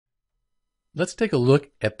Let's take a look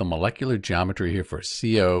at the molecular geometry here for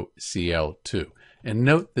COCl2. And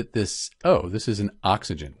note that this is an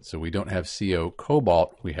oxygen. So we don't have CO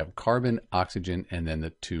cobalt, we have carbon, oxygen, and then the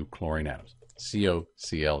two chlorine atoms,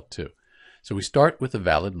 COCl2. So we start with a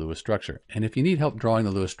valid Lewis structure. And if you need help drawing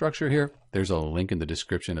the Lewis structure here, there's a link in the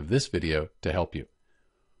description of this video to help you.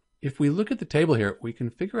 If we look at the table here, we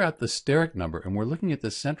can figure out the steric number, and we're looking at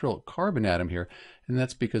the central carbon atom here, and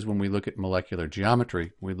that's because when we look at molecular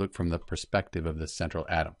geometry, we look from the perspective of the central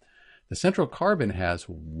atom. The central carbon has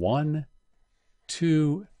 1,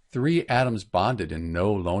 2, 3 atoms bonded and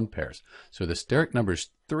no lone pairs. So the steric number is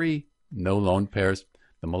 3, no lone pairs.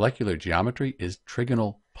 The molecular geometry is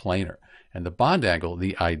trigonal planar, and the bond angle,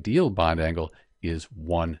 the ideal bond angle, is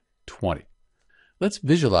 120. Let's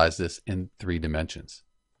visualize this in 3 dimensions.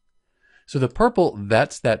 So the purple,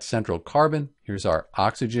 that's that central carbon. Here's our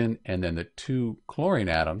oxygen and then the 2 chlorine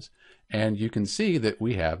atoms. And you can see that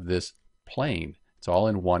we have this plane. It's all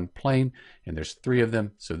in one plane, and there's 3 of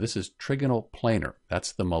them. So this is trigonal planar.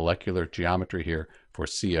 That's the molecular geometry here for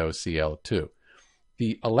COCl2.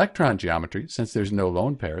 The electron geometry, since there's no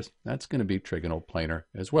lone pairs, that's going to be trigonal planar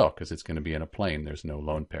as well, because it's going to be in a plane. There's no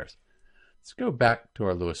lone pairs. Let's go back to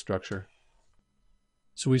our Lewis structure.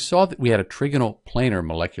 So we saw that we had a trigonal planar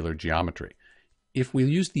molecular geometry. If we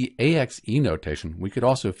use the AXE notation, we could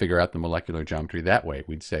also figure out the molecular geometry that way.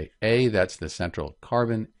 We'd say A, that's the central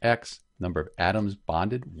carbon, X, number of atoms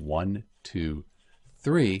bonded, 1, 2,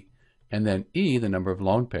 3, and then E, the number of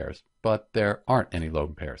lone pairs, but there aren't any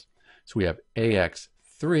lone pairs. So we have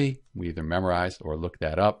AX3, we either memorize or look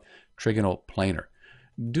that up, trigonal planar.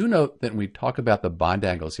 Do note that when we talk about the bond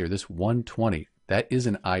angles here, this 120, that is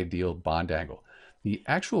an ideal bond angle. The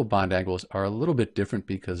actual bond angles are a little bit different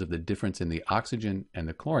because of the difference in the oxygen and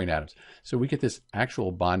the chlorine atoms. So we get this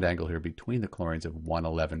actual bond angle here between the chlorines of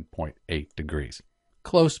 111.8 degrees.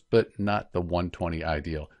 Close, but not the 120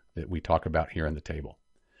 ideal that we talk about here in the table.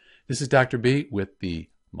 This is Dr. B with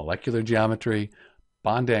the molecular geometry,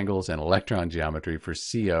 bond angles, and electron geometry for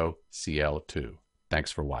COCl2.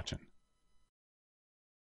 Thanks for watching.